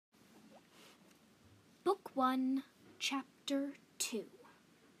Book 1, Chapter 2.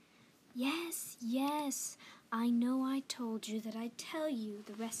 Yes, I know I told you that I'd tell you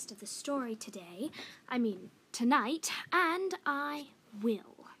the rest of the story tonight, and I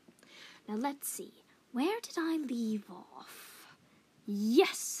will. Now let's see, where did I leave off?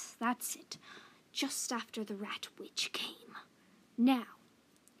 Yes, that's it, just after the rat witch came. Now,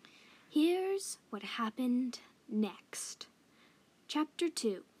 here's what happened next. Chapter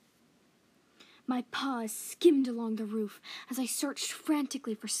 2. My paws skimmed along the roof as I searched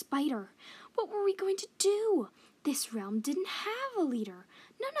frantically for Spider. What were we going to do? This realm didn't have a leader.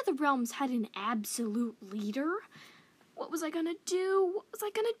 None of the realms had an absolute leader. What was I going to do?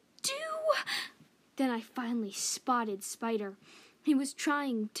 Then I finally spotted Spider. He was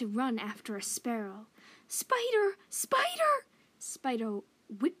trying to run after a sparrow. Spider! Spider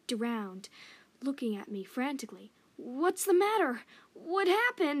whipped around, looking at me frantically. What's the matter? What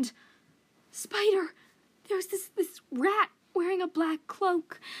happened? Spider, there's this rat wearing a black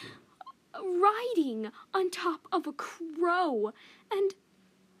cloak, riding on top of a crow, and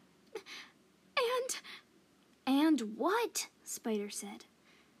what? Spider said.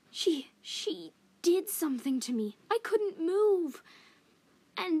 She did something to me. I couldn't move.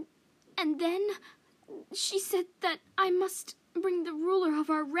 And then she said that I must bring the ruler of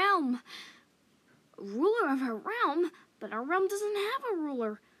our realm. Ruler of our realm? But our realm doesn't have a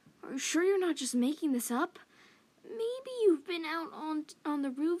ruler. Are you sure you're not just making this up? Maybe you've been out on the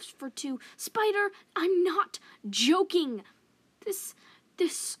roofs for two. Spider, I'm not joking. This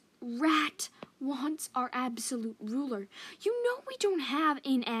rat wants our absolute ruler. You know we don't have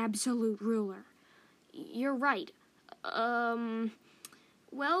an absolute ruler. You're right.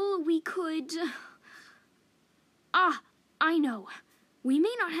 Well, we could... I know. We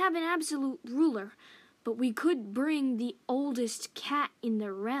may not have an absolute ruler, but we could bring the oldest cat in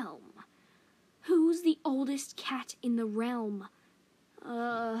the realm. Who's the oldest cat in the realm?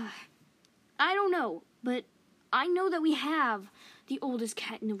 I don't know, but I know that we have the oldest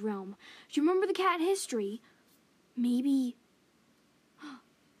cat in the realm. Do you remember the cat history? Maybe...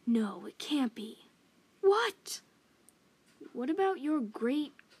 No, it can't be. What? What about your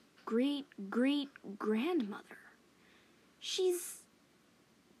great-great-great-grandmother? She's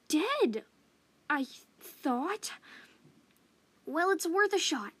dead, I thought. Well, it's worth a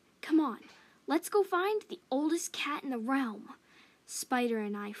shot. Come on, let's go find the oldest cat in the realm. Spider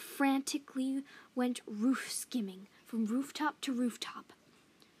and I frantically went roof skimming from rooftop to rooftop.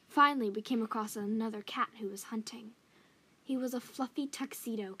 Finally, we came across another cat who was hunting. He was a fluffy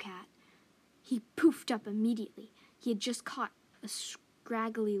tuxedo cat. He poofed up immediately. He had just caught a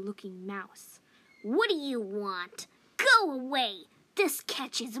scraggly-looking mouse. What do you want? Go away! This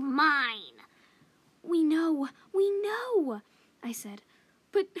catch is mine! We know, I said,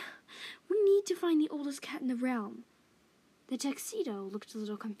 but we need to find the oldest cat in the realm. The tuxedo looked a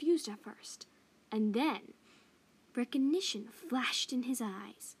little confused at first, and then recognition flashed in his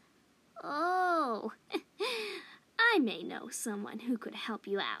eyes. Oh, I may know someone who could help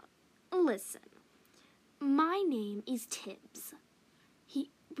you out. Listen, my name is Tibbs.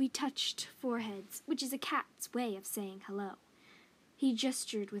 We touched foreheads, which is a cat's way of saying hello. He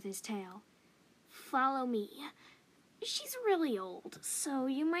gestured with his tail. Follow me. She's really old, so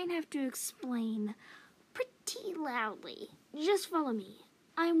you might have to explain pretty loudly. Just follow me.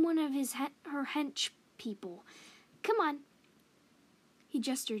 I'm one of her hench people. Come on. He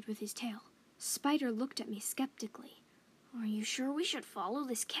gestured with his tail. Spider looked at me skeptically. Are you sure we should follow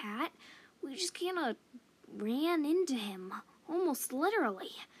this cat? We just kinda ran into him, almost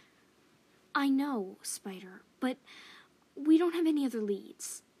literally. I know, Spider, but we don't have any other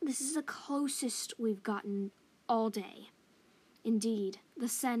leads. This is the closest we've gotten all day. Indeed, the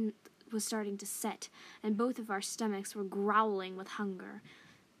sun was starting to set, and both of our stomachs were growling with hunger.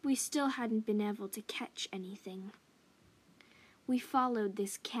 We still hadn't been able to catch anything. We followed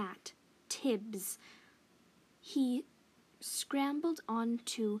this cat, Tibbs. He scrambled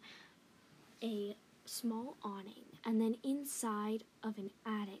onto a small awning and then inside of an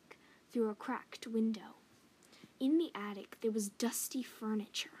attic through a cracked window. In the attic, there was dusty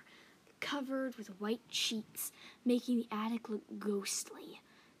furniture, covered with white sheets, making the attic look ghostly.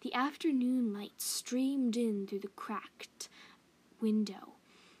 The afternoon light streamed in through the cracked window,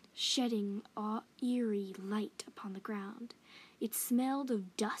 shedding eerie light upon the ground. It smelled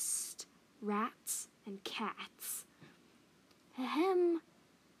of dust, rats, and cats. Ahem.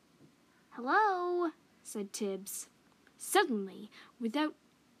 Hello, said Tibbs. Suddenly, without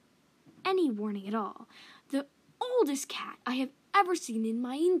any warning at all, the oldest cat I have ever seen in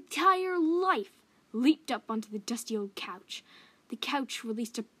my entire life leaped up onto the dusty old couch. The couch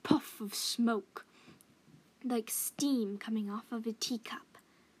released a puff of smoke. like steam coming off of a teacup.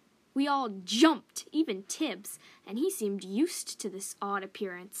 We all jumped, even Tibbs, and he seemed used to this odd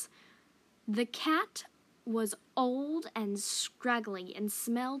appearance. The cat was old and scraggly and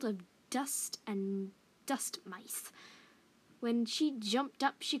smelled of dust and dust mice. When she jumped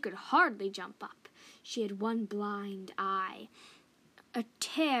up, she could hardly jump up. She had one blind eye, a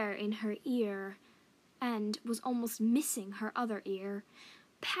tear in her ear, and was almost missing her other ear.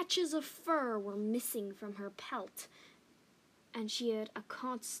 Patches of fur were missing from her pelt, and she had a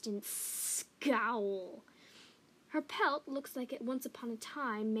constant scowl. Her pelt looks like it once upon a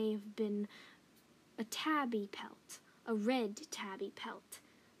time may have been a tabby pelt, a red tabby pelt,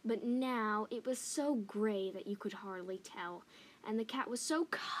 but now it was so gray that you could hardly tell, and the cat was so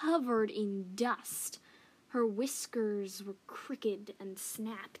covered in dust. Her whiskers were crooked and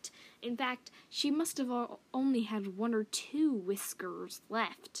snapped. In fact, she must have only had 1 or 2 whiskers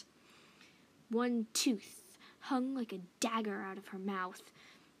left. One tooth hung like a dagger out of her mouth,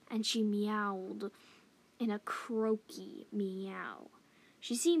 and she meowed in a croaky meow.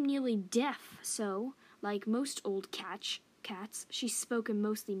 She seemed nearly deaf, so, like most old cats, she spoke in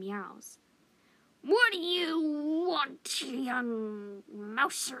mostly meows. "What do you want, young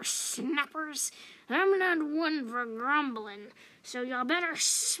mouser snappers? I'm not one for grumbling, so y'all better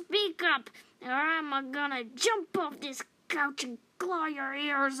speak up, or I'm gonna jump off this couch and claw your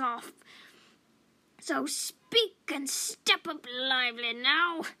ears off. So speak and step up lively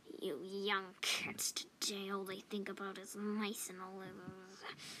now. You young cats today, all they think about is mice and livers."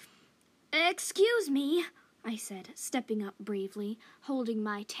 "Excuse me," I said, stepping up bravely, holding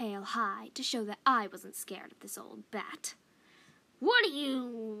my tail high to show that I wasn't scared of this old bat. "What do you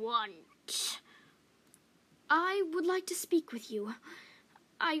want?" "I would like to speak with you.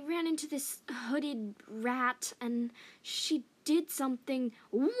 I ran into this hooded rat, and she did something—"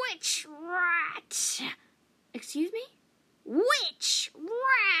 "Which rat?" "Excuse me?" "Which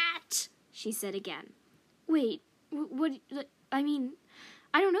rat?" she said again. "Wait,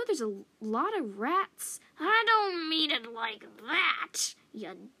 I don't know, there's a lot of rats." "I don't mean it like that,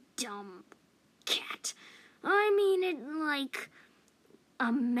 you dumb cat. I mean it like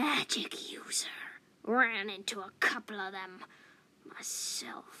a magic user. Ran into a couple of them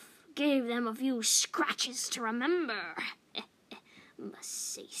myself. Gave them a few scratches to remember. Must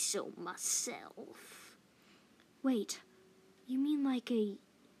say so myself." "Wait, you mean like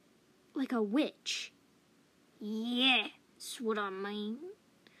a witch?" "Yeah, that's what I mean."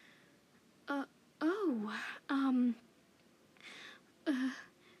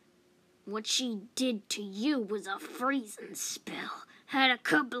 What she did to you was a freezing spell. Had a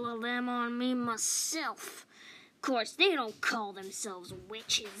couple of them on me myself. Of course, they don't call themselves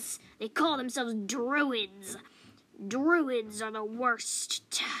witches. They call themselves druids. Druids are the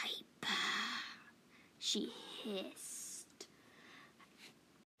worst type," she hissed.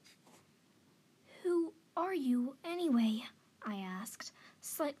 "Who are you, anyway?" I asked,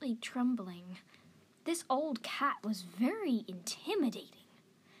 slightly trembling. This old cat was very intimidating.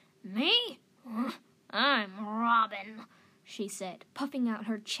 "Me? I'm Robin," she said, puffing out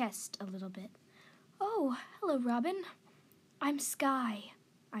her chest a little bit. "Oh, hello, Robin." "I'm Sky,"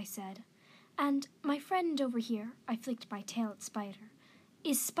 I said. "And my friend over here," I flicked my tail at Spider,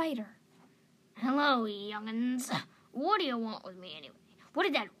 "is Spider." "Hello, young'uns. What do you want with me anyway? What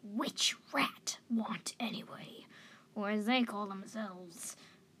did that witch rat want anyway? Or as they call themselves,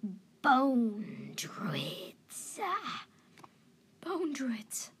 bone druids." "Bone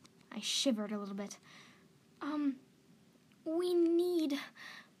druids." I shivered a little bit. We need...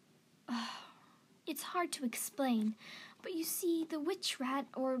 It's hard to explain, but you see, the witch rat,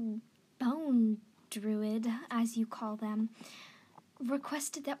 or bone druid, as you call them,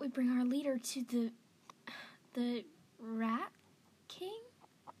 requested that we bring our leader to the Rat King?"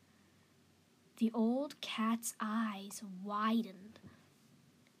 The old cat's eyes widened.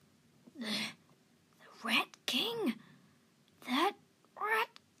 The Rat King? That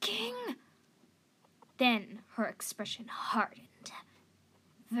Rat King? Then her expression hardened.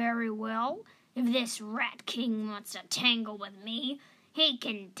 "Very well. If this Rat King wants to tangle with me, he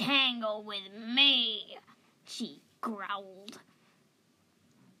can tangle with me," she growled.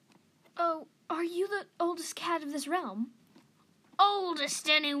 "Oh, are you the oldest cat of this realm?" "Oldest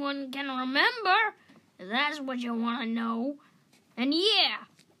anyone can remember, if that's what you want to know. And yeah,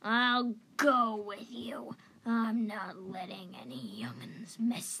 I'll go with you. I'm not letting any young'uns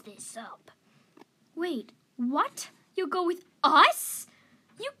mess this up." "Wait, what? You'll go with us?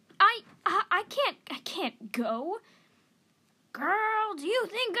 I can't go." "Girl, do you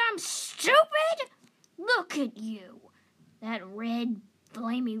think I'm stupid? Look at you. That red,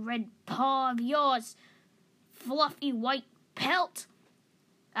 flamey red paw of yours. fluffy white pelt.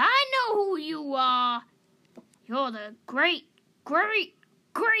 I know who you are. You're the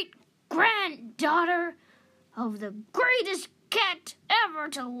great-great-great-granddaughter of the greatest cat ever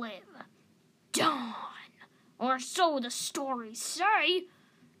to live, Dawn. Or so the stories say.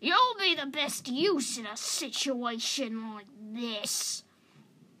 You'll be the best use in a situation like this.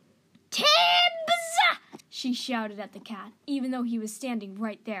 Tibbs! She shouted at the cat, even though he was standing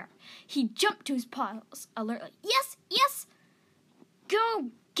right there. He jumped to his paws alertly. Yes, yes!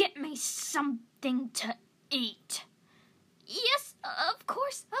 Go get me something to eat. Yes, of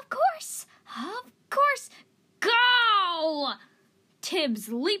course, of course, of course. Go! Tibbs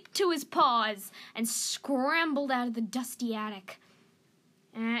leaped to his paws and scrambled out of the dusty attic.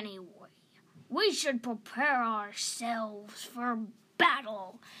 Anyway, we should prepare ourselves for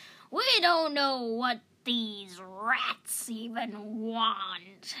battle. We don't know what these rats even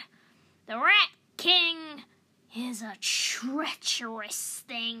want. The Rat King is a treacherous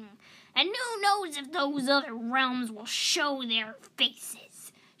thing, and who knows if those other realms will show their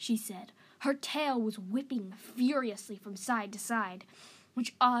faces, she said. Her tail was whipping furiously from side to side,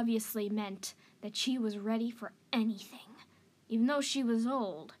 which obviously meant that she was ready for anything. Even though she was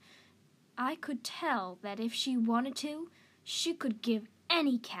old, I could tell that if she wanted to, she could give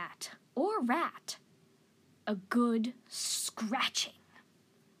any cat or rat a good scratching.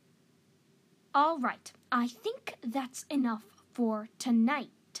 All right, I think that's enough for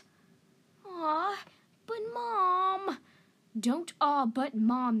tonight. Aw, but Mom... Don't but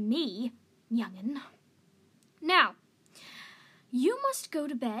Mom me, young'un. Now, you must go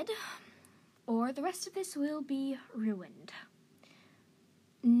to bed, or the rest of this will be ruined.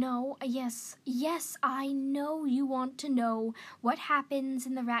 No, yes, I know you want to know what happens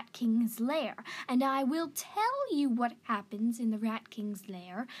in the Rat King's lair, and I will tell you what happens in the Rat King's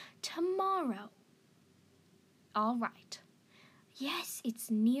lair tomorrow. All right. Yes, it's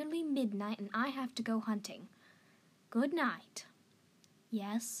nearly midnight and I have to go hunting. Good night.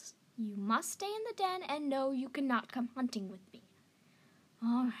 Yes, you must stay in the den and no, you cannot come hunting with me.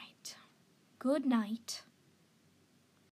 All right. Good night.